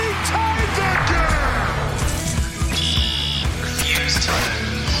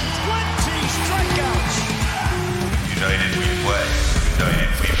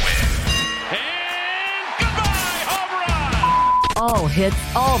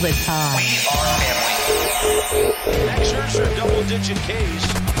hits all the time. We are family. Max Scherzer, double-digit Ks.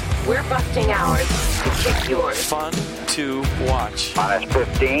 We're busting ours to kick yours. Fun to watch. Minus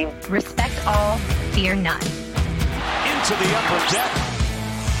 15. Respect all, fear none. Into the upper deck.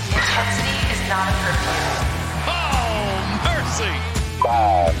 Intensity is not a curfew. Oh, mercy.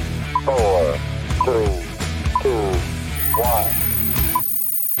 5, 4, 3, 2, 1.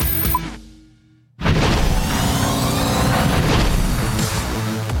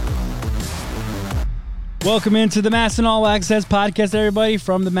 Welcome into the MASN All Access podcast, everybody,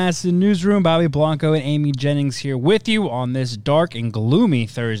 from the MASN Newsroom. Bobby Blanco and Amy Jennings here with you on this dark and gloomy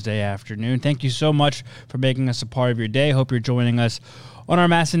Thursday afternoon. Thank you so much for making us a part of your day. Hope you're joining us on our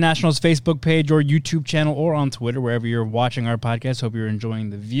MASN Nationals Facebook page or YouTube channel or on Twitter, wherever you're watching our podcast. Hope you're enjoying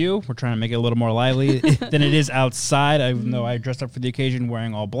the view. We're trying to make it a little more lively than it is outside, even though I dressed up for the occasion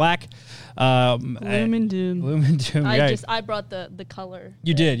wearing all black. Gloom and doom. Gloom and doom. I brought the color.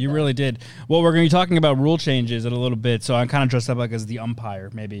 You did. You really did. Well, we're going to be talking about rule changes in a little bit, so I'm kind of dressed up like as the umpire.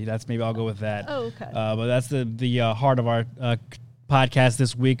 Maybe I'll go with that. Oh, okay. But that's the heart of our podcast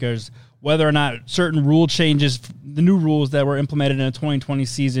this week is whether or not certain rule changes, the new rules that were implemented in the 2020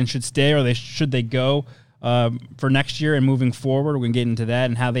 season, should stay or should they go for next year and moving forward. We're going to get into that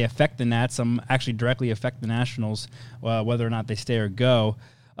and how they affect the Nats. Some actually directly affect the Nationals, whether or not they stay or go.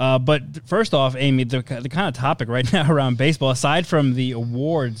 But first off, Amy, the kind of topic right now around baseball, aside from the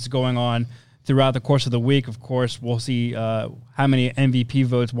awards going on throughout the course of the week, of course, we'll see how many MVP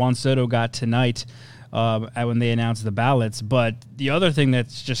votes Juan Soto got tonight when they announced the ballots. But the other thing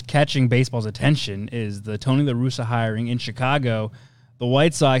that's just catching baseball's attention is the Tony La Russa hiring in Chicago. The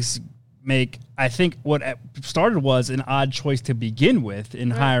White Sox make, I think, what started was an odd choice to begin with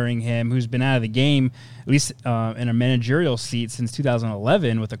in hiring him, who's been out of the game, at least in a managerial seat since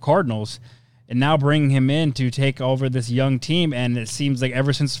 2011 with the Cardinals, and now bringing him in to take over this young team. And it seems like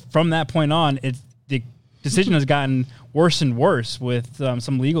ever since from that point on, the decision has gotten worse and worse with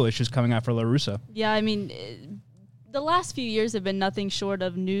some legal issues coming out for La Russa. Yeah, I mean, the last few years have been nothing short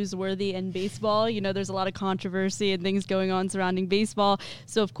of newsworthy in baseball. You know, there's a lot of controversy and things going on surrounding baseball.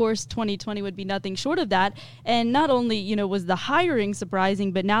 So, of course, 2020 would be nothing short of that. And not only, you know, was the hiring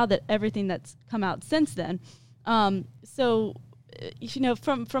surprising, but now that everything that's come out since then. So, you know,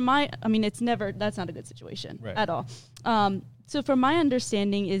 from my, I mean, that's not a good situation at all. So from my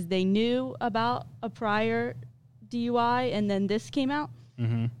understanding is they knew about a prior DUI and then this came out?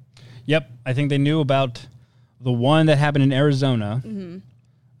 Mm-hmm. Yep. I think they knew about the one that happened in Arizona,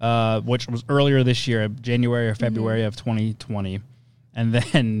 which was earlier this year, January or February of 2020. And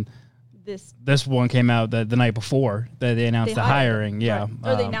then this one came out the night before that they announced the hiring. Yeah.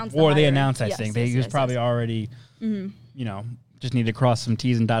 Right. Or they announced They announced, I think. He was probably already, you know, just need to cross some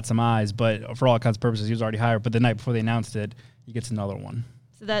T's and dot some I's. But for all kinds of purposes, he was already hired. But the night before they announced it, he gets another one.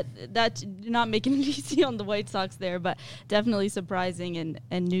 So that's not making it easy on the White Sox there, but definitely surprising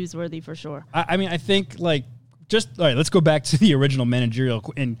and newsworthy for sure. I mean, I think all right, let's go back to the original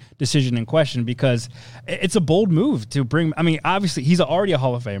managerial decision in question, because it's a bold move to bring. I mean, obviously he's already a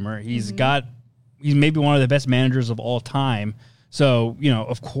Hall of Famer. He's maybe one of the best managers of all time. So, you know,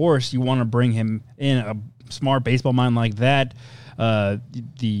 of course you want to bring him in, a smart baseball mind like that. I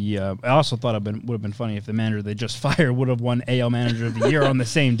also thought it would have been funny if the manager they just fired would have won AL Manager of the Year on the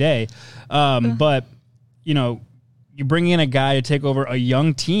same day. But, you know, you bring in a guy to take over a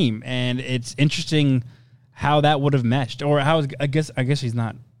young team, and it's interesting how that would have meshed, or how I guess he's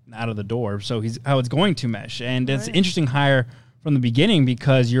not out of the door, so how it's going to mesh. And it's an interesting hire from the beginning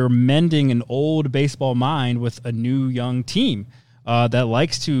because you're mending an old baseball mind with a new young team that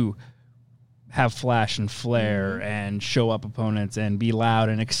likes to have flash and flare and show up opponents and be loud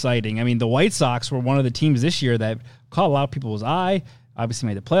and exciting. I mean, the White Sox were one of the teams this year that caught a lot of people's eye, obviously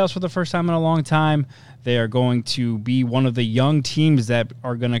made the playoffs for the first time in a long time. They are going to be one of the young teams that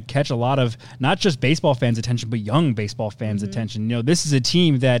are going to catch a lot of not just baseball fans' attention, but young baseball fans' attention. You know, this is a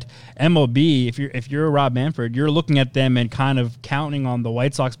team that MLB, if you're Rob Manfred, you're looking at them and kind of counting on the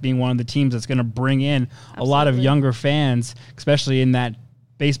White Sox being one of the teams that's going to bring in a lot of younger fans, especially in that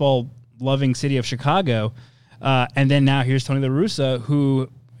baseball-loving city of Chicago. And then now here's Tony La Russa, who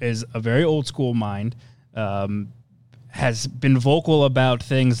is a very old-school mind, has been vocal about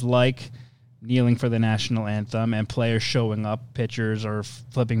things like kneeling for the national anthem and players showing up, pitchers or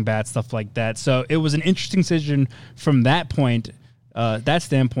flipping bats, stuff like that. So it was an interesting decision from that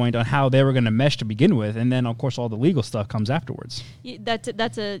standpoint on how they were going to mesh to begin with. And then, of course, all the legal stuff comes afterwards. Yeah,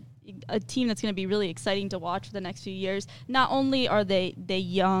 that's a team that's going to be really exciting to watch for the next few years. Not only are they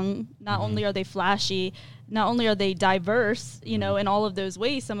young, not only are they flashy, not only are they diverse, you know, in all of those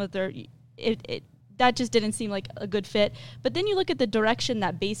ways, some of their that just didn't seem like a good fit. But then you look at the direction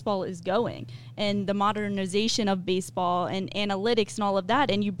that baseball is going and the modernization of baseball and analytics and all of that,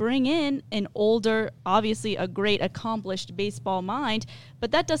 and you bring in an older, obviously a great accomplished baseball mind,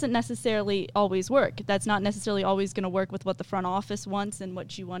 but that doesn't necessarily always work. That's not necessarily always going to work with what the front office wants and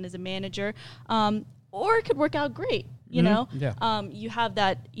what you want as a manager. Or it could work out great, you know? Yeah. You have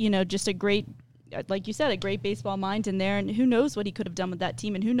that, just a great, like you said, a great baseball mind in there, and who knows what he could have done with that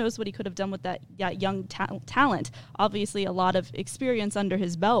team, and who knows what he could have done with that young talent. Obviously, a lot of experience under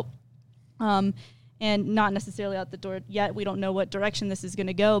his belt, and not necessarily out the door yet. We don't know what direction this is going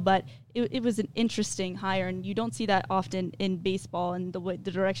to go, but it was an interesting hire, and you don't see that often in baseball and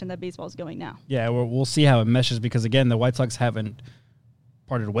the direction that baseball is going now. Yeah, we'll see how it meshes because, again, the White Sox haven't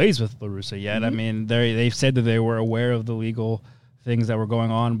parted ways with La Russa yet. I mean, they've said that they were aware of the legal things that were going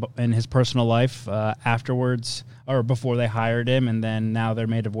on in his personal life afterwards or before they hired him, and then now they're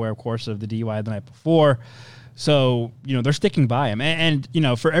made aware, of course, of the DUI the night before. So, they're sticking by him. And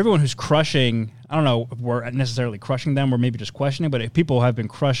for everyone who's crushing, I don't know if we're necessarily crushing them or maybe just questioning, but if people have been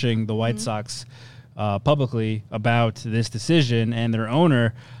crushing the White Sox publicly about this decision and their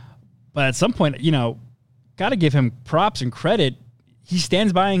owner, but at some point, got to give him props and credit. He's staying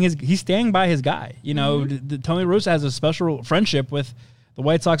by his guy. Tony La Russa has a special friendship with the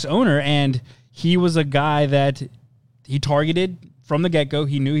White Sox owner, and he was a guy that he targeted from the get-go.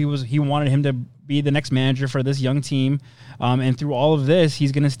 He knew he wanted him to be the next manager for this young team, and through all of this,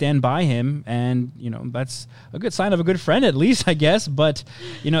 he's going to stand by him, and that's a good sign of a good friend, at least, I guess. But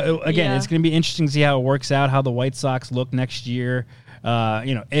it's going to be interesting to see how it works out, how the White Sox look next year.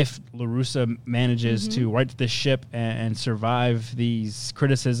 If La Russa manages to right the ship and survive these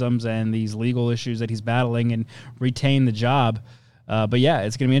criticisms and these legal issues that he's battling and retain the job. But yeah,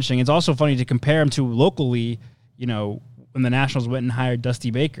 it's going to be interesting. It's also funny to compare him to locally, when the Nationals went and hired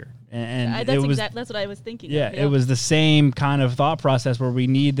Dusty Baker. And that's what I was thinking. Yeah, it was the same kind of thought process where we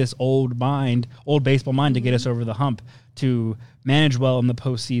need this old baseball mind to get us over the hump to manage well in the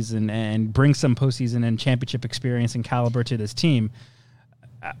postseason and bring some postseason and championship experience and caliber to this team.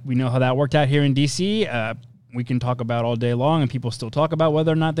 We know how that worked out here in D.C. We can talk about all day long, and people still talk about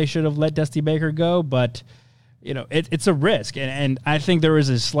whether or not they should have let Dusty Baker go, but it's a risk. And I think there is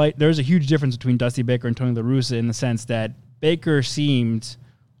a huge difference between Dusty Baker and Tony La Russa in the sense that Baker seemed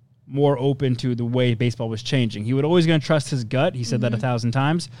more open to the way baseball was changing. He was always going to trust his gut. He said that 1,000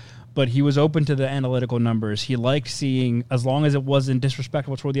 times, but he was open to the analytical numbers. He liked seeing, as long as it wasn't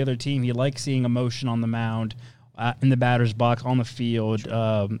disrespectful toward the other team, he liked seeing emotion on the mound, in the batter's box, on the field,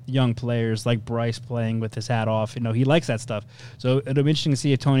 young players like Bryce playing with his hat off. He likes that stuff. So it'll be interesting to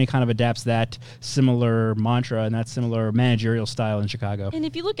see if Tony kind of adapts that similar mantra and that similar managerial style in Chicago. And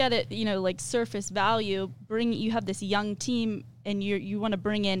if you look at it, like surface value, you have this young team and you want to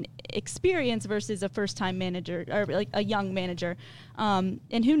bring in experience versus a first-time manager or like a young manager.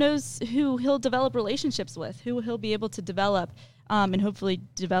 And who knows who he'll develop relationships with, who he'll be able to develop and hopefully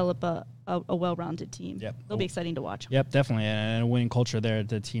develop a well-rounded team. Yep. It'll be exciting to watch. Yep, definitely. And a winning culture there.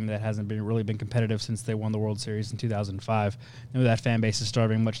 The team that hasn't really been competitive since they won the World Series in 2005. That fan base is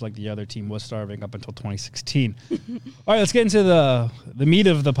starving, much like the other team was starving up until 2016. All right, let's get into the meat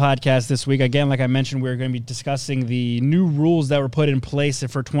of the podcast this week. Again, like I mentioned, we're going to be discussing the new rules that were put in place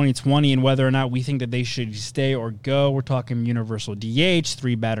for 2020 and whether or not we think that they should stay or go. We're talking universal DH,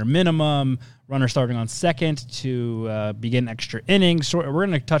 3-batter minimum, runner starting on second to begin extra innings. So we're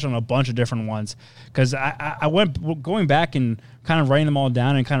going to touch on a bunch of different ones because I went going back and kind of writing them all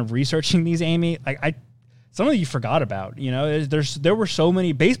down and kind of researching these, Amy. Some of you forgot about. There were so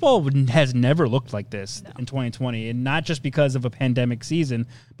many. Baseball has never looked like this in 2020, and not just because of a pandemic season,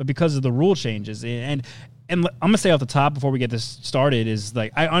 but because of the rule changes. And I'm gonna say off the top before we get this started is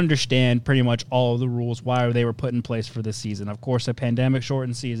I understand pretty much all of the rules why they were put in place for this season. Of course, a pandemic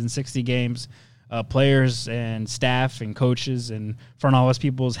shortened season, 60 games. Players and staff and coaches and front office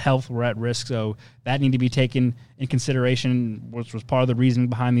people's health were at risk, so that needed to be taken in consideration, which was part of the reason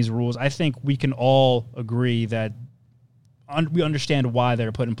behind these rules. I think we can all agree that we understand why they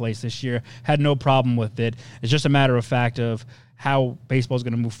were put in place this year, had no problem with it. It's just a matter of fact of how baseball is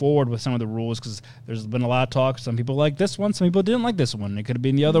going to move forward with some of the rules because there's been a lot of talk. Some people like this one, some people didn't like this one. It could have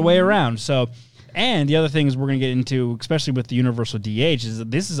been the other way around. And the other things we're going to get into, especially with the universal DH, is that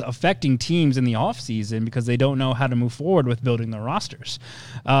this is affecting teams in the offseason because they don't know how to move forward with building their rosters.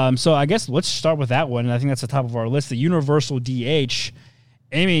 So I guess let's start with that one, and I think that's the top of our list, the universal DH.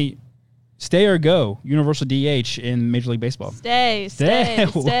 Amy, stay or go, universal DH in Major League Baseball? Stay.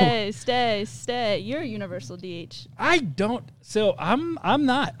 You're a universal DH. I don't. So I'm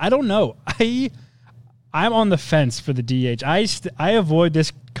not. I don't know. I'm on the fence for the DH. I avoid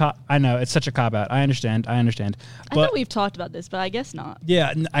this I know it's such a cop out. I understand. I But thought we've talked about this, but I guess not.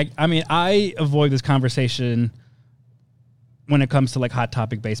 yeah, I mean, I avoid this conversation when it comes to like hot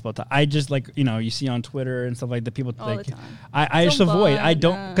topic baseball. I just like, you see on Twitter and stuff like that. People All like, the time. I just So avoid. I fun,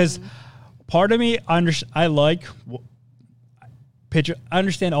 don't because part of me I like pitcher. I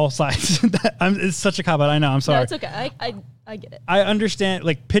understand all sides. It's such a cop out. I know. I'm sorry. No, it's okay. I get it. I understand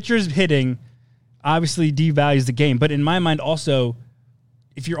like pitchers hitting obviously devalues the game, but in my mind also,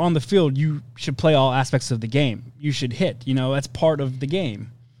 if you're on the field, you should play all aspects of the game. You should hit. That's part of the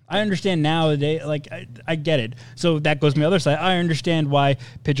game. I understand nowadays, like I get it. So that goes to the other side. I understand why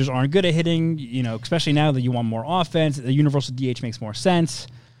pitchers aren't good at hitting. Especially now that you want more offense, the universal DH makes more sense.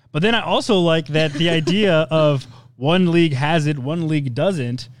 But then I also like that the idea of one league has it, one league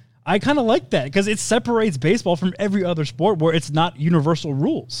doesn't. I kind of like that because it separates baseball from every other sport where it's not universal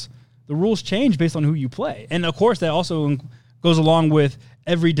rules. The rules change based on who you play. And, of course, that also goes along with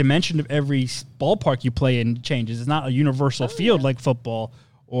every dimension of every ballpark you play in changes. It's not a universal field like football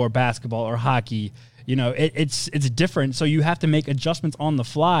or basketball or hockey. It's different. So you have to make adjustments on the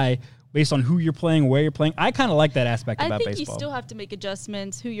fly based on who you're playing, where you're playing. I kind of like that aspect about baseball. I think you still have to make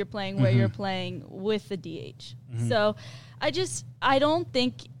adjustments, who you're playing, where you're playing with the DH. So I don't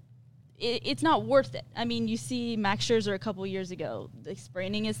think it's not worth it. I mean, you see Max Scherzer a couple years ago, like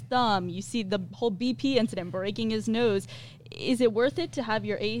spraining his thumb. You see the whole BP incident, breaking his nose. Is it worth it to have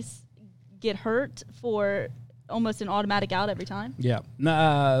your ace get hurt for almost an automatic out every time? Yeah.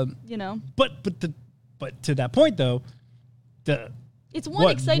 But to that point, though, it's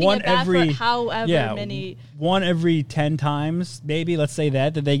exciting at bat for however many. One every 10 times, maybe, let's say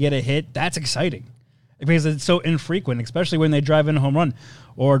that they get a hit. That's exciting because it's so infrequent, especially when they drive in a home run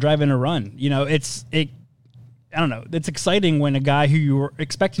or drive in a run. I don't know. It's exciting when a guy who you were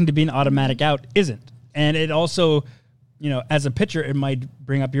expecting to be an automatic out isn't. And it also, as a pitcher, it might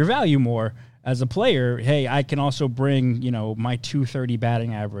bring up your value more. As a player, hey, I can also bring, my 230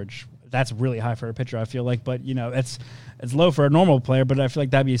 batting average. That's really high for a pitcher, I feel like. But, it's low for a normal player, but I feel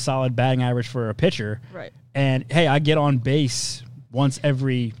like that'd be a solid batting average for a pitcher. Right. And, hey, I get on base once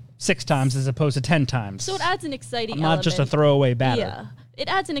every 6 times as opposed to 10 times. So it adds an exciting I'm element. not just a throwaway batter. Yeah. It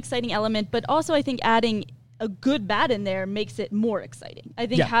adds an exciting element, but also I think adding a good bat in there makes it more exciting. I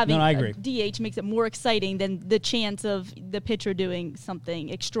think having I a agree. DH makes it more exciting than the chance of the pitcher doing something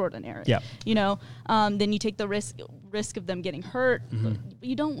extraordinary. Yeah. Then you take the risk of them getting hurt.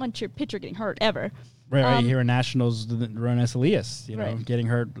 You don't want your pitcher getting hurt ever. Right here in Nationals, Rones Elias, Right. getting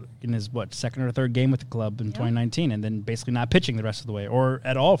hurt in his, second or third game with the club in 2019 and then basically not pitching the rest of the way or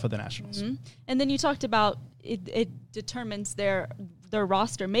at all for the Nationals. And then you talked about it determines their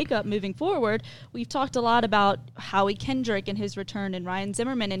roster makeup moving forward. We've talked a lot about Howie Kendrick and his return and Ryan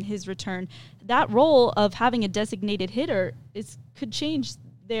Zimmerman and his return. That role of having a designated hitter could change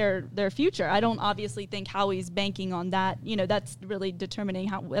their future. I don't obviously think Howie's banking on that. That's really determining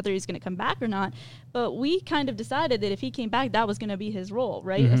whether he's going to come back or not. But we kind of decided that if he came back, that was going to be his role,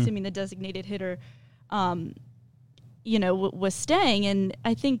 right? Assuming the designated hitter, was staying. And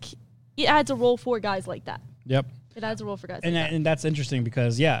I think it adds a role for guys like that. Yep. It adds a role for guys And like that. and that's interesting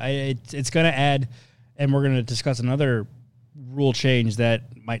because, it's going to add, and we're going to discuss another rule change that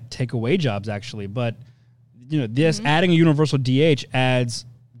might take away jobs, actually. But, this adding a universal DH adds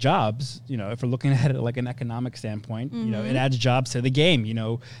jobs, if we're looking at it like an economic standpoint, it adds jobs to the game.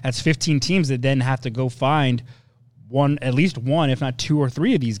 That's 15 teams that then have to go find at least one, if not 2 or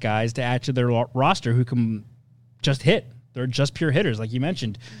 3 of these guys to add to their roster who can just hit. They're just pure hitters, like you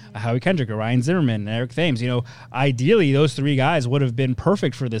mentioned, Howie Kendrick, Ryan Zimmerman, and Eric Thames. Ideally, those 3 guys would have been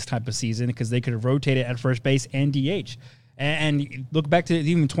perfect for this type of season because they could have rotated at first base and DH. And look back to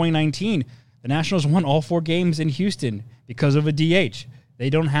even 2019, the Nationals won all 4 games in Houston because of a DH. They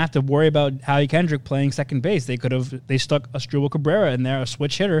don't have to worry about Howie Kendrick playing second base. They stuck Asdrubal Cabrera in there, a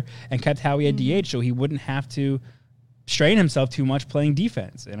switch hitter, and kept Howie at DH so he wouldn't have to strain himself too much playing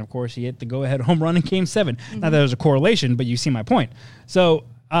defense. And, of course, he hit the go-ahead home run in Game 7. Not that there's a correlation, but you see my point. So,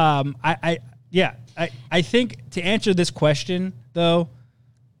 I think to answer this question, though,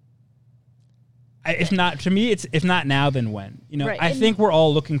 if not now, then when? Right. I think we're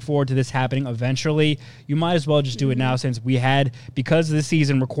all looking forward to this happening eventually. You might as well just do it now since because the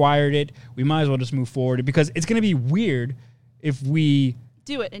season required it, we might as well just move forward because it's going to be weird if we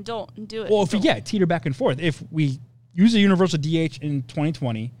do it and don't do it. Well, teeter back and forth. If we use a universal DH in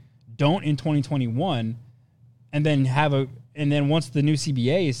 2020, don't in 2021, and then once the new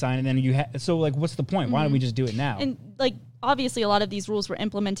CBA is signed, and then what's the point? Why don't we just do it now? And obviously a lot of these rules were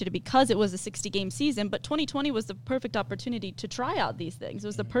implemented because it was a 60-game season, but 2020 was the perfect opportunity to try out these things. It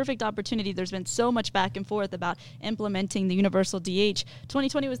was the perfect opportunity. There's been so much back and forth about implementing the universal DH.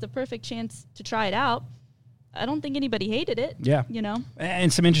 2020 was the perfect chance to try it out. I don't think anybody hated it. Yeah. You know?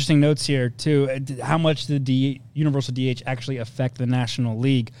 And some interesting notes here, too. How much did the universal DH actually affect the National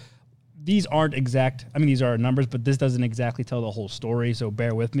League? These aren't exact. I mean, these are numbers, but this doesn't exactly tell the whole story, so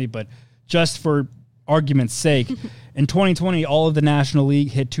bear with me. But just for argument's sake, in 2020, all of the National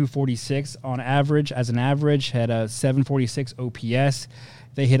League hit 246 on average. As an average, had a 746 OPS.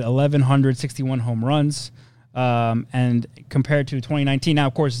 They hit 1,161 home runs. And compared to 2019, now,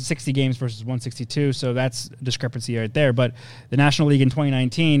 of course, 60 games versus 162, so that's a discrepancy right there. But the National League in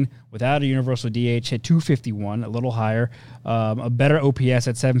 2019, without a universal DH, hit 251, a little higher, a better OPS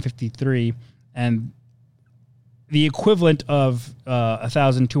at 753, and the equivalent of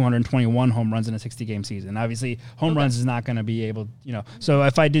 1,221 home runs in a 60-game season. Obviously, home runs is not going to be able, So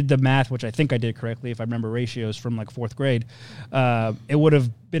if I did the math, which I think I did correctly, if I remember ratios from like fourth grade, it would have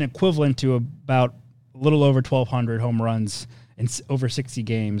been equivalent to about a little over 1,200 home runs in over 60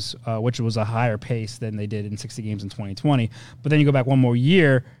 games, which was a higher pace than they did in 60 games in 2020. But then you go back one more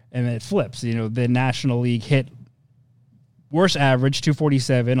year, and it flips. The National League hit worse average,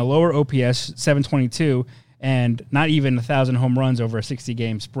 247, a lower OPS, 722, and not even 1,000 home runs over a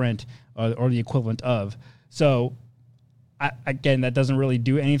 60-game sprint, or the equivalent of. So, again, that doesn't really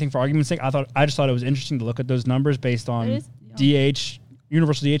do anything for argument's sake. I just thought it was interesting to look at those numbers based on DH,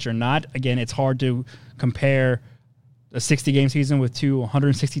 universal DH or not. Again, it's hard to compare a 60-game season with two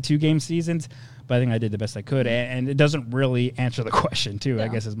 162-game seasons, but I think I did the best I could, and it doesn't really answer the question, too, I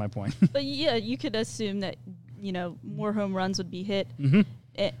guess is my point. But, yeah, you could assume that, more home runs would be hit. Mm-hmm.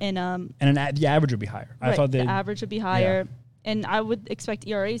 And the average would be higher. Right, I thought the average would be higher, and I would expect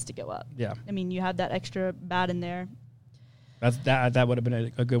ERAs to go up. Yeah. I mean, you have that extra bat in there. That would have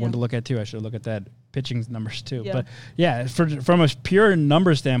been a good one to look at, too. I should look at that pitching numbers, too. Yeah. But, yeah, from a pure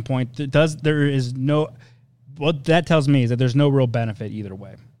number standpoint, what that tells me is that there's no real benefit either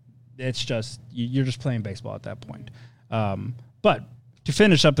way. It's just, you're just playing baseball at that point. But to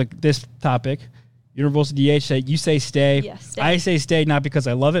finish up this topic, universal DH, you say stay. Yeah, stay. I say stay not because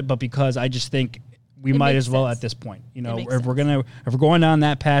I love it, but because I just think we might as well sense. at this point. If We're going down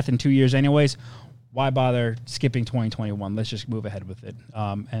that path in 2 years anyways, why bother skipping 2021? Let's just move ahead with it.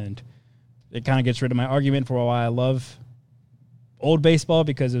 And it kind of gets rid of my argument for why I love old baseball,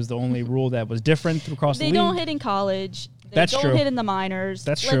 because it was the only rule that was different across the league. They don't hit in college. They don't hit in the minors.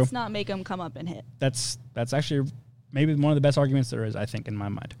 That's true. Let's not make them come up and hit. That's actually maybe one of the best arguments there is, I think, in my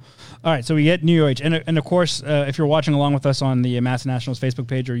mind. All right, so we get New UH. And of course, if you're watching along with us on the Massa Nationals Facebook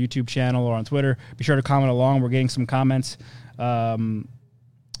page or YouTube channel or on Twitter, be sure to comment along. We're getting some comments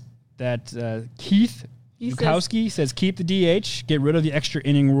that Keith Zukowski says keep the DH, get rid of the extra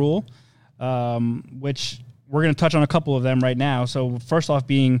inning rule, which we're going to touch on a couple of them right now. So first off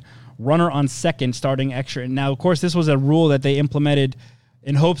being runner on second starting extra. Now, of course, this was a rule that they implemented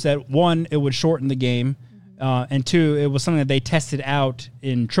in hopes that, one, it would shorten the game, and two, it was something that they tested out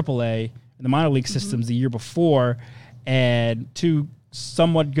in AAA, in the minor league systems the year before, and to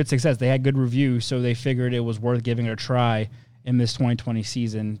somewhat good success. They had good reviews, so they figured it was worth giving it a try in this 2020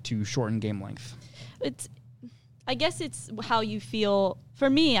 season to shorten game length. I guess it's how you feel. For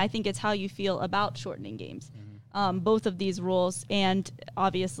me, I think it's how you feel about shortening games, both of these rules, and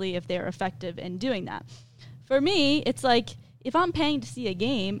obviously if they're effective in doing that. For me, it's like if I'm paying to see a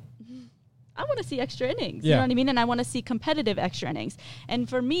game, I want to see extra innings. You know what I mean? And I want to see competitive extra innings. And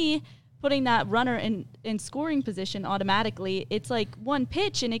for me, putting that runner in scoring position automatically, it's like one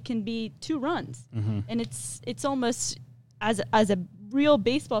pitch and it can be 2 runs. And it's almost as a real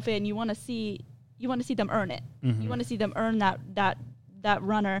baseball fan, you want to see them earn it. You want to see them earn that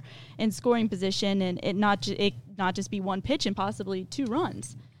runner in scoring position, and it not just be one pitch and possibly 2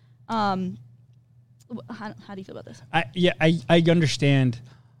 runs. How do you feel about this? I understand.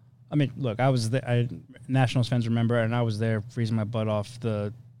 I mean, look, I was there. Nationals fans remember, and I was there freezing my butt off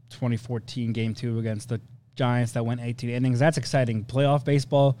the 2014 Game 2 against the Giants that went 18 innings. That's exciting playoff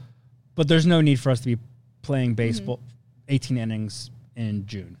baseball, but there's no need for us to be playing baseball 18 innings in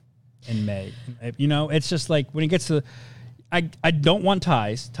June, in May. It's just like when it gets to I don't want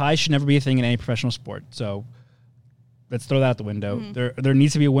ties. Ties should never be a thing in any professional sport. So let's throw that out the window. There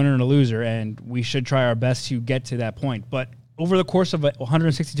needs to be a winner and a loser, and we should try our best to get to that point. But over the course of a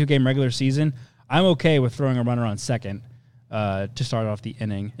 162-game regular season, I'm okay with throwing a runner on second to start off the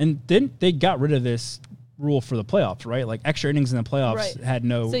inning. And then they got rid of this rule for the playoffs, right? Like extra innings in the playoffs had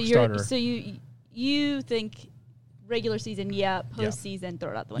no starter. So you think regular season, postseason, throw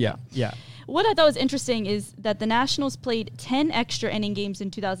it out the window. Yeah. What I thought was interesting is that the Nationals played 10 extra inning games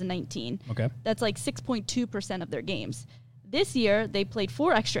in 2019. Okay. That's like 6.2% of their games. This year, they played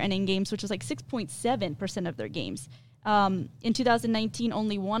 4 extra inning games, which was like 6.7% of their games. In 2019,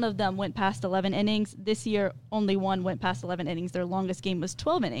 only one of them went past 11 innings. This year, only one went past 11 innings. Their longest game was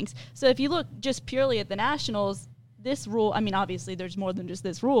 12 innings. So if you look just purely at the Nationals, this rule, I mean, obviously there's more than just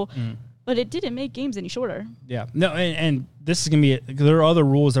this rule, but it didn't make games any shorter. Yeah. No, and this is going to be, there are other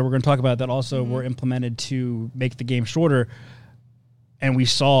rules that we're going to talk about that also were implemented to make the game shorter. And we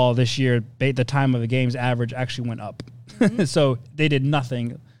saw this year, the time of the game's average actually went up. So they did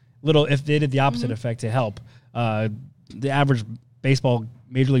nothing. If they did the opposite effect to help. The average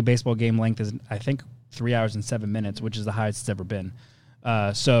Major League Baseball game length is, I think, 3 hours and 7 minutes, which is the highest it's ever been.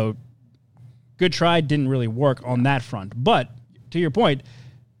 So good try, didn't really work on that front. But to your point,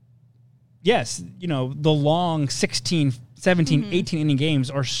 yes, the long 16, 17, 18 inning games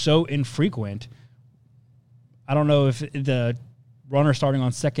are so infrequent. I don't know if the runner starting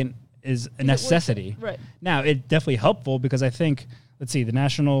on second is a necessity. Right. Now, it's definitely helpful because I think, let's see, the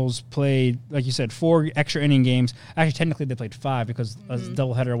Nationals played, like you said, 4 extra inning games. Actually, technically, they played 5 because a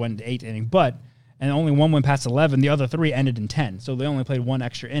doubleheader went into 8 inning. And only one went past 11. The other 3 ended in 10. So they only played 1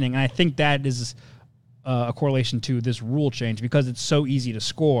 extra inning. And I think that is a correlation to this rule change because it's so easy to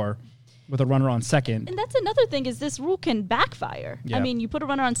score with a runner on second. And that's another thing is this rule can backfire. Yeah. I mean, you put a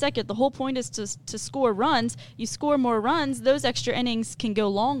runner on second. The whole point is to score runs. You score more runs. Those extra innings can go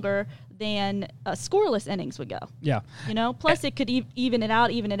longer than scoreless innings would go. Yeah. Plus it could even it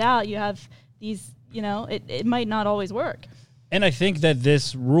out. You have these, it might not always work. And I think that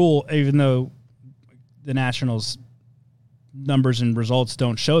this rule, even though the Nationals' numbers and results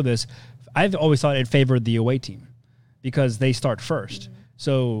don't show this, I've always thought it favored the away team because they start first.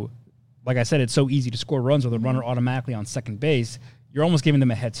 So, like I said, it's so easy to score runs with a runner automatically on second base. You're almost giving them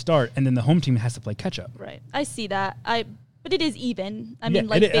a head start, and then the home team has to play catch-up. Right. I see that. But it is even. I Yeah,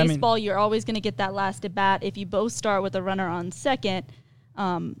 mean, baseball, you're always going to get that last at bat. If you both start with a runner on second,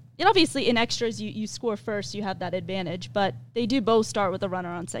 and obviously in extras, you score first, you have that advantage. But they do both start with a runner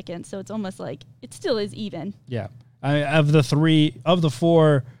on second, so it's almost like it still is even. Yeah. Of the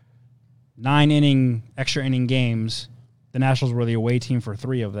 4 9-inning, extra inning games, the Nationals were the away team for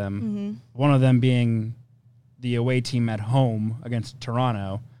 3 of them. One of them being the away team at home against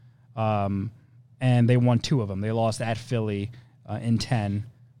Toronto. And they won 2 of them. They lost at Philly in 10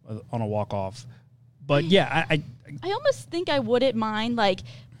 on a walk-off. But, yeah, I almost think I wouldn't mind,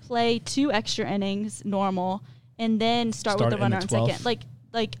 play 2 extra innings normal and then start with the runner on second.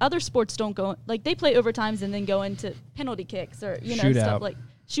 Like other sports don't go – they play overtimes and then go into penalty kicks or, stuff like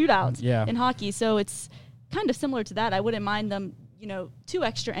shootouts in hockey. So it's kind of similar to that. I wouldn't mind them, 2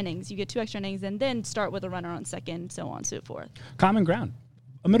 extra innings. You get 2 extra innings and then start with a runner on second, so on and so forth. Common ground.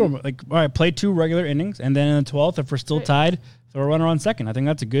 A middle, all right, play 2 regular innings, and then in the 12th, if we're still tied, throw a runner on second. I think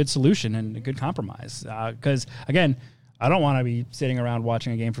that's a good solution and a good compromise. Because, again, I don't want to be sitting around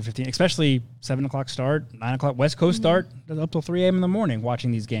watching a game for 15, especially 7 o'clock start, 9 o'clock West Coast start, up till 3 a.m. in the morning watching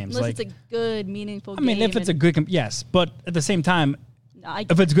these games. Unless it's a good, meaningful game. I mean, if it's a good, yes. But at the same time,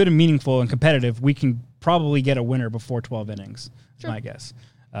 if it's good and meaningful and competitive, we can probably get a winner before 12 innings, is my guess.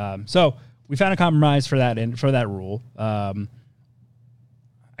 So we found a compromise for that rule.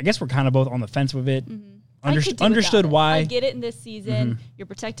 I guess we're kind of both on the fence with it. Understood why. I get it in this season. You're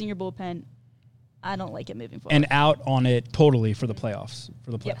protecting your bullpen. I don't like it moving forward. And out on it totally for the playoffs.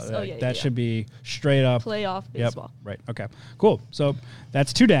 Yes. That should be straight up. Playoff baseball. Yep. Right. Okay. Cool. So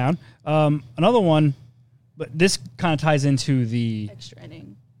that's 2 down. Another one, but this kind of ties into the extra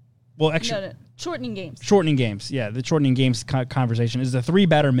inning. Well, extra. No. Shortening games. Shortening games. Yeah. The shortening games conversation is the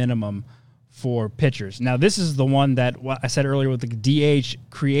 3-batter minimum for pitchers. Now, this is the one that what I said earlier with the DH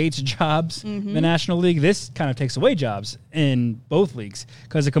creates jobs in the National League. This kind of takes away jobs in both leagues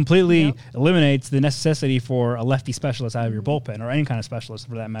because it completely eliminates the necessity for a lefty specialist out of your bullpen or any kind of specialist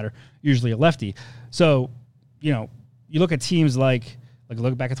for that matter, usually a lefty. So, you look at teams like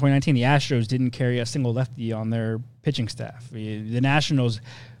look back at 2019, the Astros didn't carry a single lefty on their pitching staff. The Nationals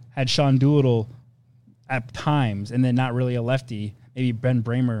had Sean Doolittle at times and then not really a lefty. Maybe Ben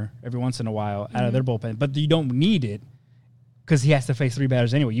Bramer every once in a while out of their bullpen. But you don't need it because he has to face 3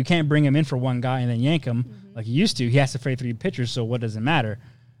 batters anyway. You can't bring him in for one guy and then yank him like he used to. He has to face 3 pitchers, so what does it matter?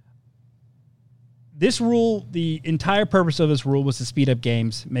 This rule, the entire purpose of this rule was to speed up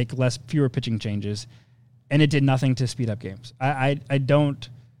games, make fewer pitching changes, and it did nothing to speed up games.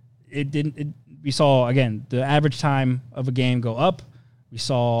 We saw, again, the average time of a game go up. We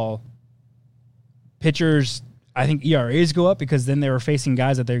saw pitchers, I think ERAs go up because then they were facing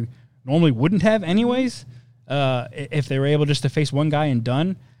guys that they normally wouldn't have anyways. if they were able just to face one guy and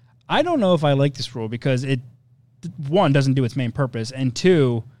done. I don't know if I like this rule because it, one, doesn't do its main purpose, and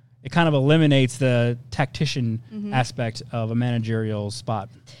two, it kind of eliminates the tactician aspect of a managerial spot.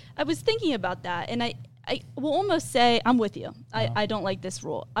 I was thinking about that, and I will almost say I'm with you. I don't like this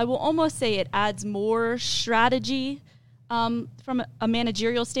rule. I will almost say it adds more strategy from a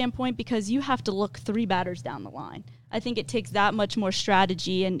managerial standpoint because you have to look 3 batters down the line. I think it takes that much more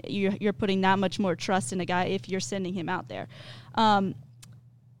strategy, and you're putting that much more trust in a guy if you're sending him out there.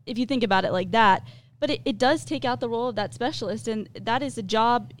 If you think about it like that, but it does take out the role of that specialist, and that is a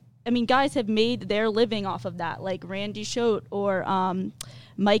job. I mean, guys have made their living off of that, like Randy Schote or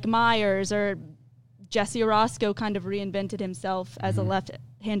Mike Myers or Jesse Orozco kind of reinvented himself as a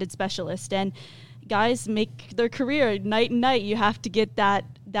left-handed specialist. And guys make their career night and night. You have to get that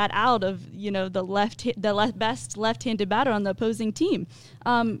out of, the best left-handed batter on the opposing team.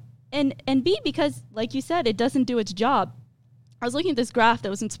 And B, because like you said, it doesn't do its job. I was looking at this graph that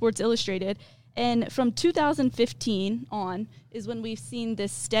was in Sports Illustrated, and from 2015 on is when we've seen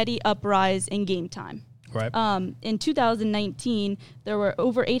this steady uprise in game time. Right. In 2019, there were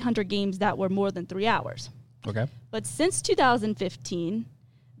over 800 games that were more than 3 hours. Okay. But since 2015,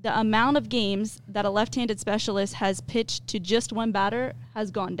 the amount of games that a left-handed specialist has pitched to just one batter has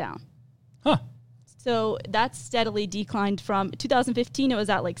gone down. Huh. So that's steadily declined from 2015. It was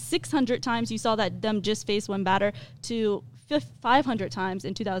at like 600 times you saw that them just face one batter to 500 times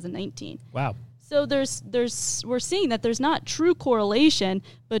in 2019. Wow. So we're seeing that there's not true correlation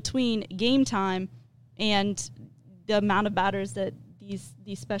between game time and the amount of batters that these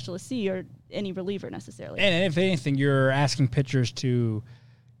specialists see or any reliever necessarily. And if anything, you're asking pitchers to,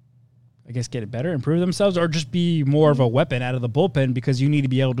 I guess, get it better, improve themselves, or just be more of a weapon out of the bullpen because you need to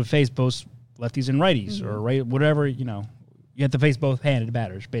be able to face both lefties and righties or whatever, you have to face both handed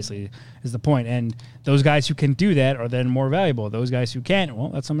batters, basically, is the point. And those guys who can do that are then more valuable. Those guys who can't, well,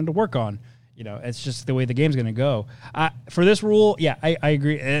 that's something to work on. It's just the way the game's going to go. For this rule, yeah, I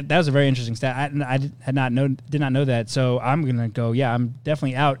agree. That was a very interesting stat. I did not know that. So I'm going to go, yeah, I'm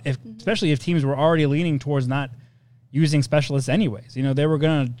definitely out, especially if teams were already leaning towards not using specialists anyways. They were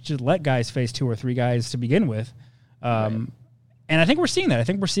going to just let guys face 2 or 3 guys to begin with. And I think we're seeing that. I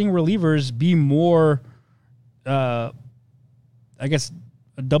think we're seeing relievers be more, I guess,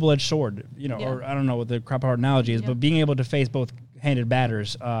 a double-edged sword, or I don't know what the proper analogy is, but being able to face both handed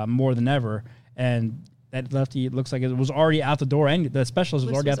batters more than ever. And that lefty looks like it was already out the door, and the specialist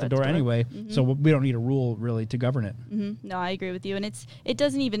was already out the door anyway. So we don't need a rule really to govern it. No, I agree with you. And it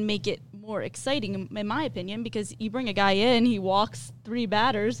doesn't even make it more exciting, in my opinion, because you bring a guy in, he walks 3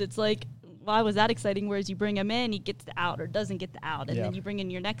 batters. It's like, why was that exciting? Whereas you bring him in, he gets the out or doesn't get the out, and then you bring in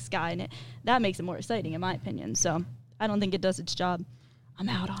your next guy, and that makes it more exciting, in my opinion. So I don't think it does its job. I'm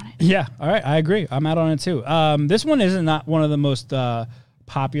out on it. Yeah, all right, I agree. I'm out on it too. This one isn't not one of the most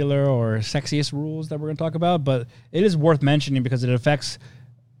popular or sexiest rules that we're going to talk about, but it is worth mentioning because it affects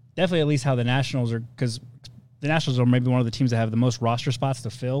definitely at least how the Nationals are, because the Nationals are maybe one of the teams that have the most roster spots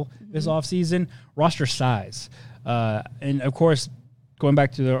to fill this offseason. Roster size. And, of course, going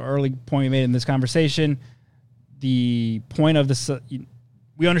back to the early point we made in this conversation, the point of this,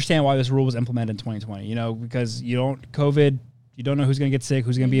 we understand why this rule was implemented in 2020, because COVID, you don't know who's going to get sick,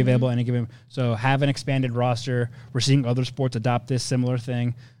 who's going to be available at any given. So have an expanded roster. We're seeing other sports adopt this similar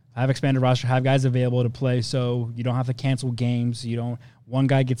thing. Have expanded roster, have guys available to play so you don't have to cancel games. One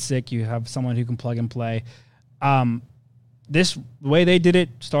guy gets sick, you have someone who can plug and play. The way they did it,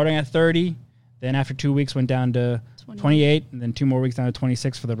 starting at 30, then after 2 weeks went down to 28, and then 2 more weeks down to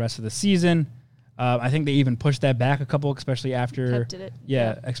 26 for the rest of the season. I think they even pushed that back a couple, especially after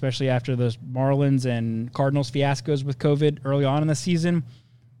especially after those Marlins and Cardinals fiascos with COVID early on in the season.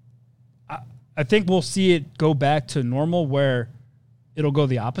 I think we'll see it go back to normal, where it'll go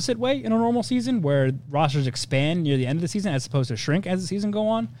the opposite way in a normal season, where rosters expand near the end of the season as opposed to shrink as the season go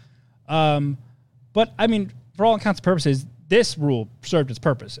on. But I mean, for all intents and purposes, this rule served its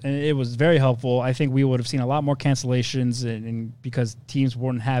purpose, and it was very helpful. I think we would have seen a lot more cancellations, and because teams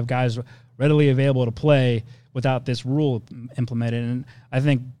wouldn't have guys readily available to play without this rule implemented. And I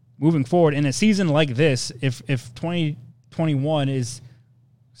think moving forward in a season like this, if 2021 is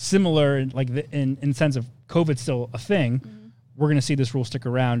similar, in sense of COVID still a thing, we're going to see this rule stick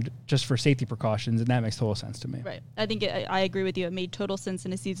around just for safety precautions, and that makes total sense to me. Right. I think I agree with you. It made total sense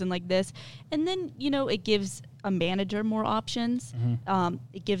in a season like this. And then, it gives a manager more options.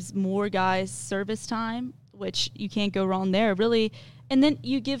 It gives more guys service time, which you can't go wrong there, really. And then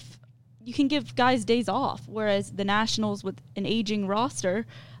you can give guys days off, whereas the Nationals with an aging roster,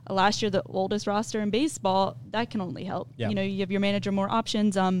 last year the oldest roster in baseball, that can only help. Yeah. You have your manager more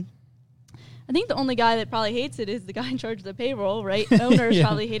options. I think the only guy that probably hates it is the guy in charge of the payroll, right? Owners Yeah.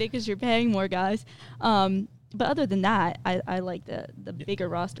 probably hate it because you're paying more guys. But other than that, I like the bigger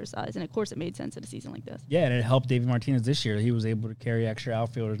roster size. And, of course, it made sense in a season like this. Yeah, and it helped David Martinez this year. He was able to carry extra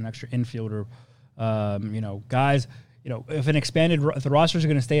outfielders and extra infielder, guys. If if the rosters are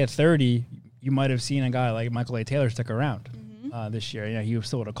going to stay at 30, you might have seen a guy like Michael A. Taylor stick around this year. He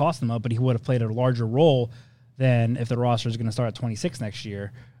still would have cost them up, but he would have played a larger role than if the roster is going to start at 26 next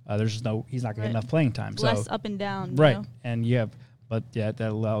year. He's not going to get enough playing time. Less up and down. Right. You know? And that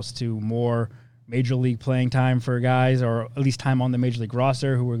allows to more major league playing time for guys, or at least time on the major league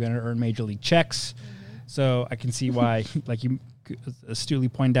roster who are going to earn major league checks. So I can see why, like you astutely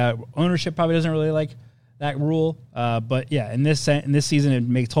pointed out, ownership probably doesn't really like that rule. But yeah, in this season, it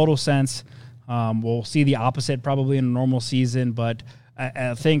makes total sense. We'll see the opposite probably in a normal season, but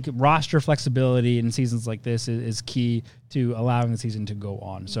I think roster flexibility in seasons like this is key to allowing the season to go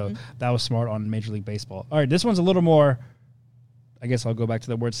on. So that was smart on Major League Baseball. All right, this one's a little more, I guess I'll go back to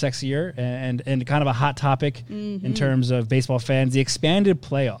the word sexier and kind of a hot topic in terms of baseball fans. The expanded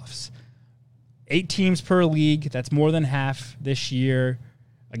playoffs. 8 teams per league. That's more than half this year.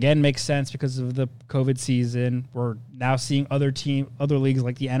 Again, makes sense because of the COVID season. We're now seeing other leagues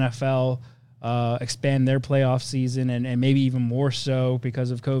like the NFL expand their playoff season and maybe even more so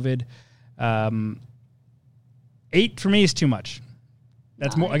because of COVID. 8 for me is too much.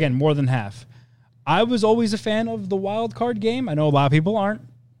 That's more than half. I was always a fan of the wild card game. I know a lot of people aren't.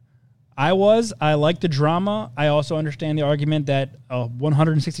 I like the drama. I also understand the argument that a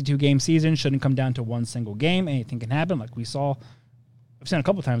 162-game season shouldn't come down to one single game. Anything can happen, like I've seen a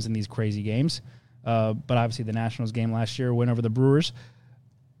couple times in these crazy games. But obviously the Nationals game last year went over the Brewers.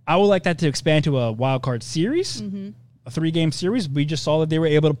 I would like that to expand to a wild card series, a 3-game series. We just saw that they were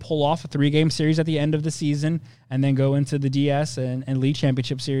able to pull off a 3-game series at the end of the season and then go into the DS and League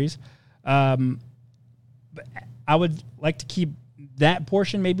Championship Series. But I would like to keep that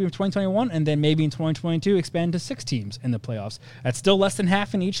portion maybe in 2021, and then maybe in 2022 expand to 6 teams in the playoffs. That's still less than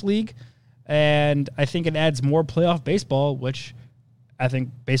half in each league, and I think it adds more playoff baseball, which I think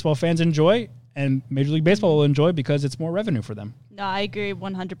baseball fans enjoy, and Major League Baseball will enjoy because it's more revenue for them. No, I agree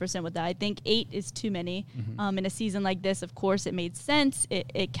 100% with that. I think 8 is too many. In a season like this, of course, it made sense.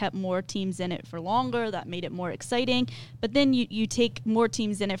 It kept more teams in it for longer. That made it more exciting. But then you take more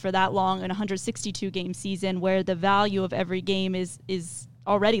teams in it for that long in a 162-game season where the value of every game is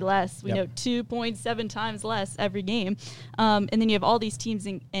already less. We know 2.7 times less every game. And then you have all these teams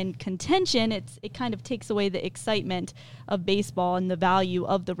in contention. It kind of takes away the excitement of baseball and the value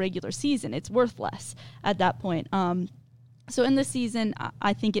of the regular season. It's worth less at that point. So in this season,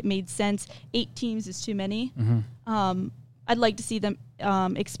 I think it made sense. 8 teams is too many. I'd like to see them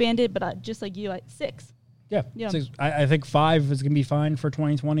expanded, but just like you, 6. Yeah. 6. I think 5 is going to be fine for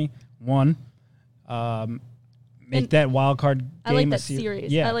 2021. Make that wild card game. I like that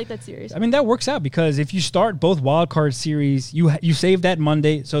series. Yeah. I like that series. I mean, that works out because if you start both wild card series, you save that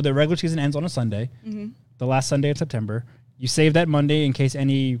Monday. So the regular season ends on a Sunday, the last Sunday in September. You save that Monday in case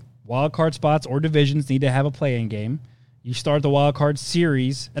any wild card spots or divisions need to have a play-in game. You start the wild card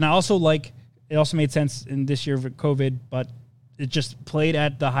series. And I also it also made sense in this year of COVID, but it just played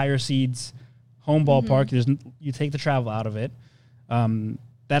at the higher seeds home ballpark. You take the travel out of it.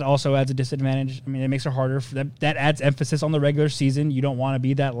 That also adds a disadvantage. I mean, it makes it harder. That adds emphasis on the regular season. You don't want to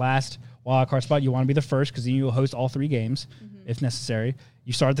be that last wild card spot. You want to be the first because then you'll host all 3 games if necessary.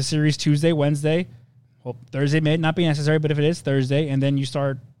 You start the series Tuesday, Wednesday. Well, Thursday may not be necessary, but if it is Thursday, and then you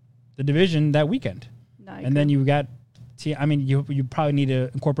start the division that weekend. And then you got, you probably need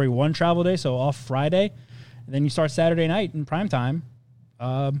to incorporate 1 travel day, so off Friday, and then you start Saturday night in prime time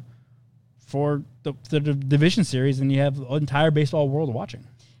for the division series, and you have the entire baseball world watching.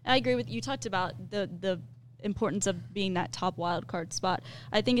 I agree with you. Talked about the importance of being that top wild card spot.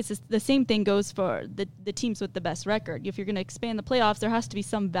 I think it's the same thing goes for the teams with the best record. If you're going to expand the playoffs, there has to be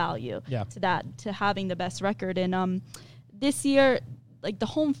some value to that, to having the best record. And this year, like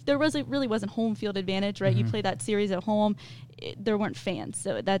there really wasn't home field advantage, right? You play that series at home. There weren't fans.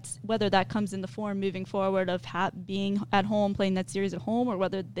 So that's whether that comes in the form moving forward of being at home, playing that series at home, or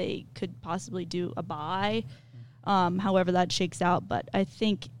whether they could possibly do a bye. However that shakes out, but I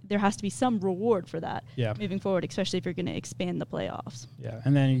think there has to be some reward for that moving forward, especially if you're going to expand the playoffs. Yeah,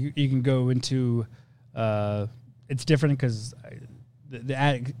 and then you can go into it's different because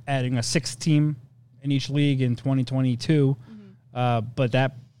adding a 6th team in each league in 2022, but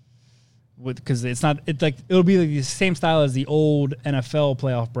that because it'll be like the same style as the old NFL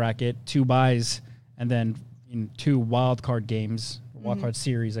playoff bracket, 2 byes and then 2 wild card games, wild card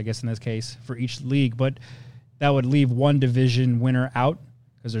series, I guess in this case for each league, but that would leave one division winner out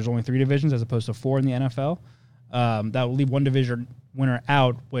because there's only 3 divisions as opposed to 4 in the NFL. That will leave one division winner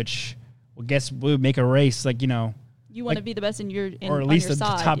out, which will make a race like, You want to be the best or at least the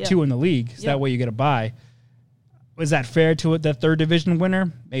top 2 in the league, so that way you get a bye. Was that fair to the third division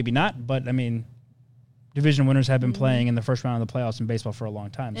winner? Maybe not, but I mean, division winners have been playing in the first round of the playoffs in baseball for a long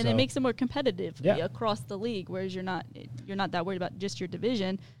time. And it makes it more competitive Yeah. across the league, whereas you're not that worried about just your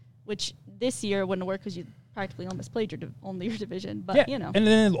division, which this year wouldn't work because you practically almost played only your division. But, And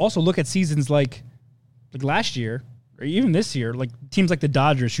then also look at seasons like last year or even this year, like teams like the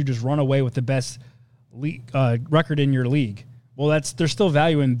Dodgers who just run away with the best league, record in your league. Well, there's still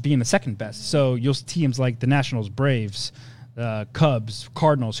value in being the second best. So you'll see teams like the Nationals, Braves, Cubs,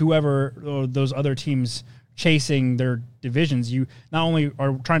 Cardinals, whoever those other teams chasing their divisions. You not only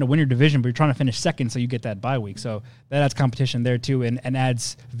are trying to win your division, but you're trying to finish second so you get that bye week. So that adds competition there too and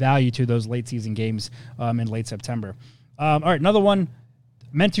adds value to those late season games in late September. All right, another one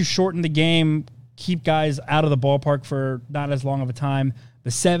meant to shorten the game, keep guys out of the ballpark for not as long of a time.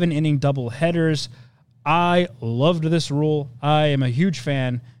 The 7-inning double headers. I loved this rule. I am a huge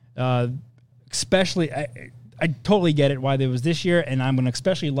fan, especially I totally get it why there was this year, and I'm going to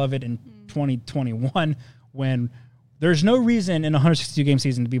especially love it in 2021 when there's no reason in a 162-game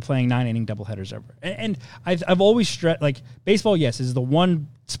season to be playing 9-inning doubleheaders ever. And I've always stressed, like, baseball, yes, is the one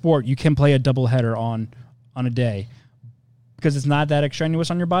sport you can play a doubleheader on a day because it's not that extraneous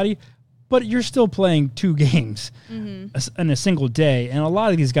on your body, but you're still playing 2 games in a single day, and a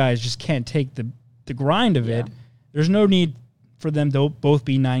lot of these guys just can't take the grind of it. There's no need for them to both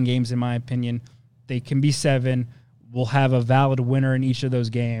be 9 games, in my opinion. They can be 7. We'll have a valid winner in each of those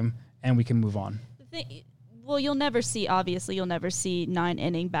games, and we can move on. Well, you'll never see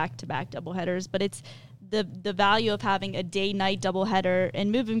 9-inning back-to-back doubleheaders, but it's the value of having a day-night doubleheader.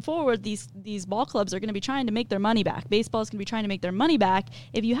 And moving forward, these ball clubs are going to be trying to make their money back. Baseball is going to be trying to make their money back.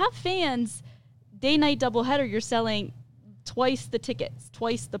 If you have fans, day-night doubleheader, you're selling twice the tickets,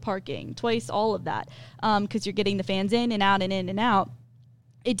 twice the parking, twice all of that, because you're getting the fans in and out and in and out.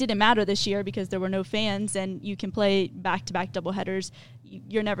 It didn't matter this year because there were no fans, and you can play back-to-back doubleheaders.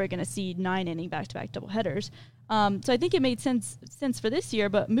 You're never going to see 9-inning back-to-back doubleheaders. So I think it made sense for this year,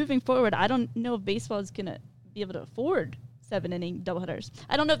 but moving forward, I don't know if baseball is going to be able to afford 7-inning doubleheaders.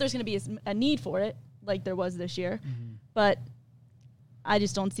 I don't know if there's going to be a need for it like there was this year, but I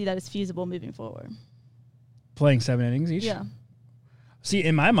just don't see that as feasible moving forward. Playing 7 innings each? Yeah. See,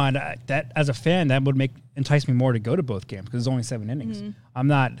 in my mind, that as a fan, that would entice me more to go to both games because it's only 7 innings. I'm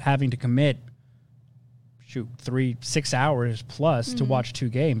not having to commit, 6 hours plus to watch 2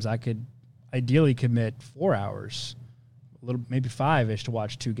 games. I could ideally commit 4 hours, maybe 5-ish to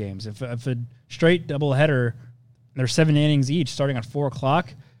watch 2 games. If a straight doubleheader, there's 7 innings each starting at 4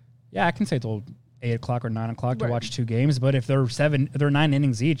 o'clock, I can say till 8 o'clock or 9 o'clock to watch 2 games. But if they're 9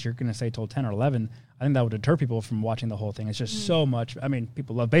 innings each, you're going to say till 10 or 11. I think that would deter people from watching the whole thing. It's just so much. I mean,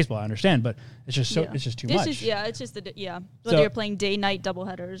 people love baseball, I understand, but it's just it's just too much. Whether you're playing day-night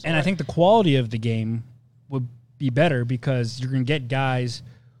doubleheaders. And I think the quality of the game would be better because you're going to get guys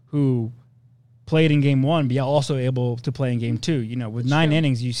who played in game 1, be also able to play in game 2. With 9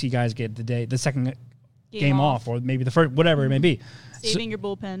 innings, you see guys get the second game off, or maybe the first, whatever it may be. Saving your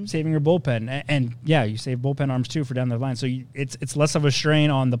bullpen. And you save bullpen arms too for down the line. So it's less of a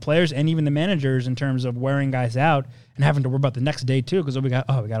strain on the players and even the managers in terms of wearing guys out and having to worry about the next day too, because we got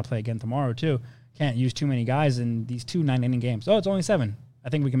to play again tomorrow too. Can't use too many guys in these 2 9-inning games. It's only 7. I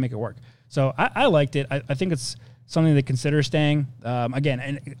think we can make it work. So I liked it. I think it's something to consider staying. Again,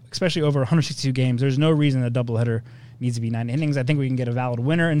 and especially over 162 games, there's no reason a doubleheader needs to be 9 innings. I think we can get a valid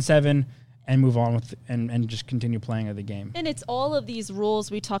winner in 7 and move on with and just continue playing of the game. And it's all of these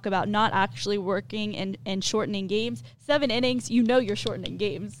rules we talk about not actually working and shortening games. 7 innings, you're shortening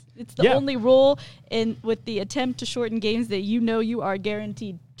games. It's the only rule with the attempt to shorten games that you are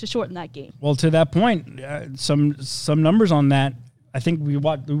guaranteed to shorten that game. Well, to that point, some numbers on that. I think we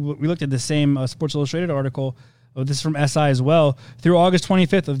looked at the same Sports Illustrated article. This is from SI as well. Through August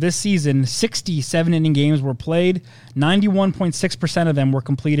 25th of this season, 67 inning games were played. 91.6% of them were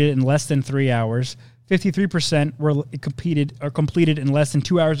completed in less than 3 hours. 53% were completed in less than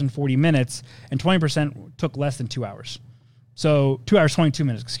 2 hours and 40 minutes, and 20% took less than 2 hours. So 2 hours, 22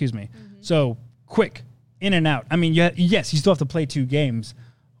 minutes, excuse me. So quick, in and out. I mean, yes, you still have to play 2 games,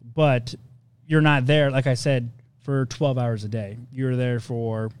 but you're not there, like I said, for 12 hours a day. You're there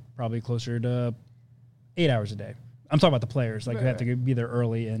for probably closer to 8 hours a day. I'm talking about the players, who have to be there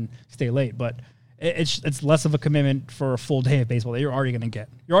early and stay late, but it's less of a commitment for a full day of baseball that you're already going to get.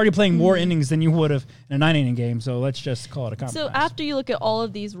 You're already playing more innings than you would have in a 9-inning game, so let's just call it a compromise. So after you look at all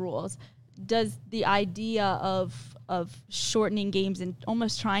of these rules, does the idea of shortening games and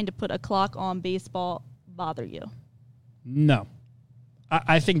almost trying to put a clock on baseball bother you? No.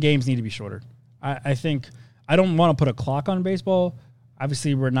 I think games need to be shorter. I think I don't want to put a clock on baseball.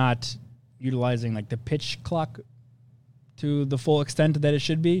 Obviously, we're not utilizing like the pitch clock to the full extent that it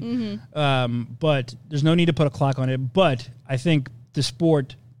should be. But there's no need to put a clock on it. But I think the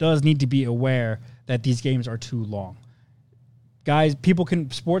sport does need to be aware that these games are too long. Guys,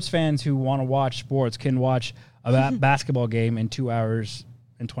 sports fans who want to watch sports can watch a basketball game in 2 hours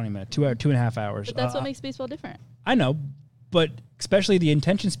and 20 minutes, 2.5 hours. But that's what makes baseball different. I know, but especially the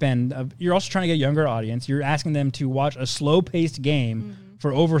attention span of, you're also trying to get a younger audience. You're asking them to watch a slow-paced game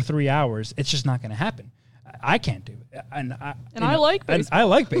for over 3 hours. It's just not going to happen. I can't do it. And I like baseball. I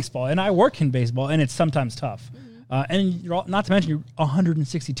like baseball, and I work in baseball, and it's sometimes tough. And not to mention, you're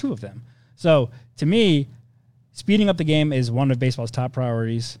 162 of them. So to me, speeding up the game is one of baseball's top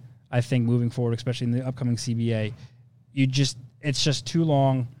priorities, I think, moving forward, especially in the upcoming CBA. It's just too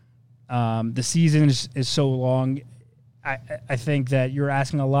long. The season is so long. I think that you're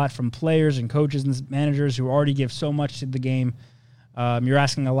asking a lot from players and coaches and managers who already give so much to the game. You're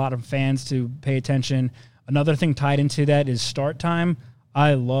asking a lot of fans to pay attention. Another thing tied into that is start time.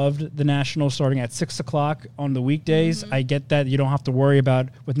 I loved the Nationals starting at 6 o'clock on the weekdays. I get that you don't have to worry about,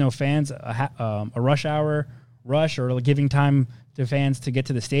 with no fans, a rush hour rush or giving time to fans to get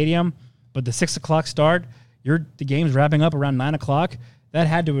to the stadium. But the 6 o'clock start, the game's wrapping up around 9 o'clock. That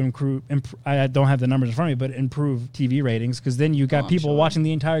had to improve. I don't have the numbers in front of me, but improve TV ratings, because then you got people watching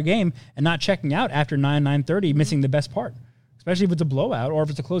the entire game and not checking out after 9:30, missing the best part. Especially if it's a blowout or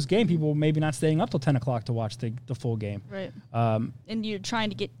if it's a close game, people maybe not staying up till 10 o'clock to watch the full game. Right. And you're trying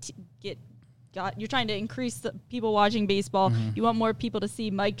to you're trying to increase the people watching baseball. You want more people to see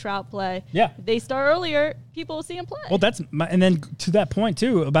Mike Trout play. Yeah. If they start earlier, people will see him play. Well, and then to that point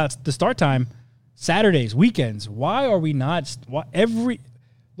too about the start time, Saturdays, weekends. Why are we not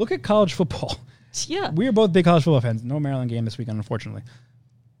look at college football? Yeah. We are both big college football fans. No Maryland game this weekend, unfortunately.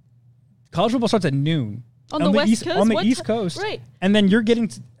 College football starts at noon. On the West Coast? On the East Coast. Right. And then you're getting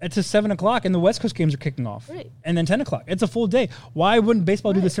to 7 o'clock, and the West Coast games are kicking off. Right. And then 10 o'clock. It's a full day. Why wouldn't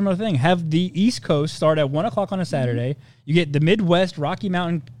baseball do the similar thing? Have the East Coast start at 1 o'clock on a Saturday. You get the Midwest Rocky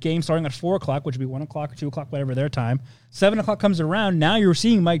Mountain game starting at 4 o'clock, which would be 1 o'clock or 2 o'clock, whatever their time. 7 o'clock comes around. Now you're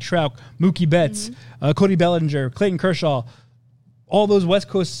seeing Mike Trout, Mookie Betts, Cody Bellinger, Clayton Kershaw, all those West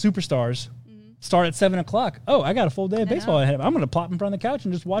Coast superstars start at 7 o'clock. Oh, I got a full day of baseball ahead of me. I'm going to plop in front of the couch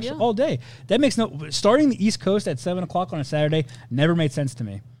and just watch it all day. That makes starting the East Coast at 7 o'clock on a Saturday never made sense to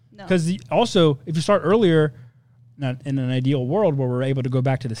me. Because also, if you start earlier, not in an ideal world where we're able to go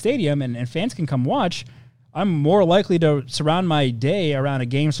back to the stadium and fans can come watch, I'm more likely to surround my day around a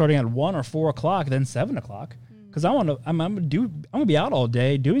game starting at 1 or 4 o'clock than 7 o'clock. Because I'm gonna be out all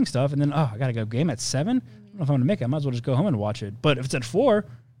day doing stuff, and then I gotta go game at 7. I don't know if I'm gonna make it. I might as well just go home and watch it. But if it's at 4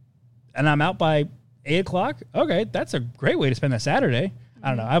 and I'm out by 8 o'clock, okay, that's a great way to spend that Saturday. I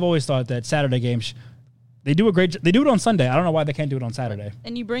don't know. I've always thought that Saturday games, they do it on Sunday. I don't know why they can't do it on Saturday.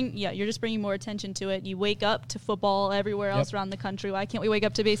 And you're just bringing more attention to it. You wake up to football everywhere else around the country. Why can't we wake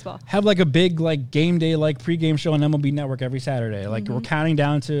up to baseball? Have like a big game day pregame show on MLB Network every Saturday. Like we're counting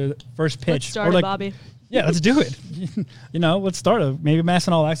down to first pitch. Let's start it, Bobby. Yeah, let's do it. Let's start maybe Mass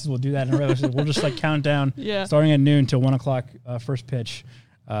and All Access will do that in a regular season. We'll just count down starting at noon till 1 o'clock first pitch.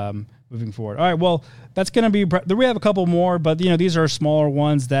 Moving forward. All right, well, that's going to be – we have a couple more, but, these are smaller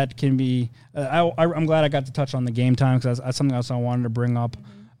ones that can be I'm glad I got to touch on the game time because that's something else I wanted to bring up.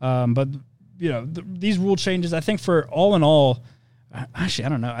 But, these rule changes, I think for all in all – actually, I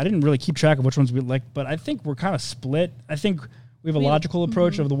don't know. I didn't really keep track of which ones we liked, but I think we're kind of split. I think we have a logical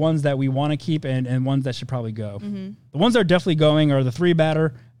approach of the ones that we want to keep and ones that should probably go. The ones that are definitely going are the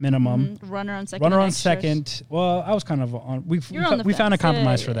 3-batter minimum. Runner on second. Runner on second. Well, I was kind of on – we found a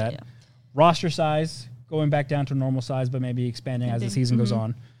compromise for that. Yeah. Roster size, going back down to normal size, but maybe expanding as the season goes on.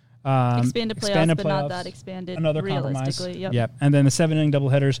 Expanded playoffs, but not that expanded. Another compromise. Yep. And then the 7-inning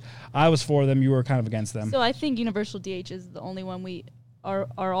doubleheaders, I was for them. You were kind of against them. So I think universal DH is the only one we are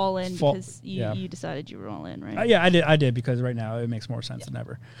all in because you decided you were all in, right? Yeah, I did because right now it makes more sense than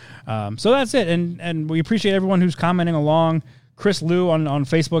ever. So that's it. And we appreciate everyone who's commenting along. Chris Liu on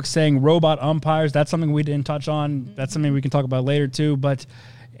Facebook saying robot umpires. That's something we didn't touch on. That's something we can talk about later too. But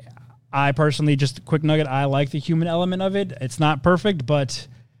I personally, just a quick nugget, I like the human element of it. It's not perfect, but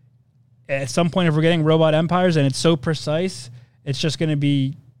at some point, if we're getting robot umpires and it's so precise, it's just going to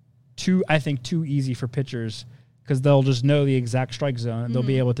be too easy for pitchers because they'll just know the exact strike zone and they'll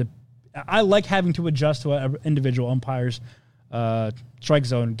be able to. I like having to adjust to an individual umpire's strike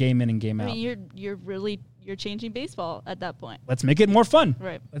zone game in and game out. I mean, you're you're changing baseball at that point. Let's make it more fun.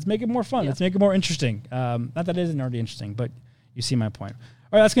 Right. Let's make it more fun. Yeah. Let's make it more interesting. Not that it isn't already interesting, but you see my point.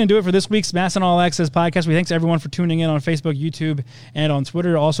 All right, that's going to do it for this week's Masson All Access podcast. We thanks everyone for tuning in on Facebook, YouTube, and on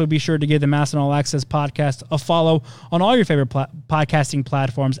Twitter. Also, be sure to give the Masson All Access podcast a follow on all your favorite podcasting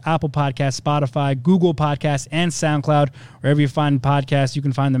platforms: Apple Podcasts, Spotify, Google Podcasts, and SoundCloud. Wherever you find podcasts, you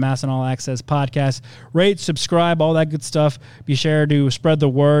can find the Masson All Access podcast. Rate, subscribe, all that good stuff. Be sure to spread the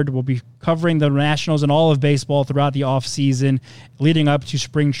word. We'll be covering the Nationals and all of baseball throughout the offseason, leading up to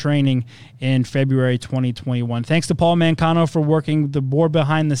spring training in February 2021. Thanks to Paul Mancano for working the board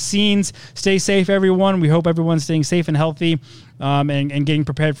behind the scenes. Stay safe, everyone. We hope everyone's staying safe and healthy and getting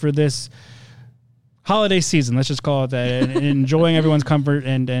prepared for this holiday season. Let's just call it that. And enjoying everyone's comfort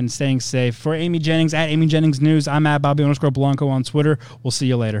and staying safe. For Amy Jennings, at Amy Jennings News, I'm at Bobby_Blanco on Twitter. We'll see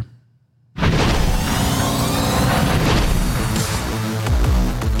you later.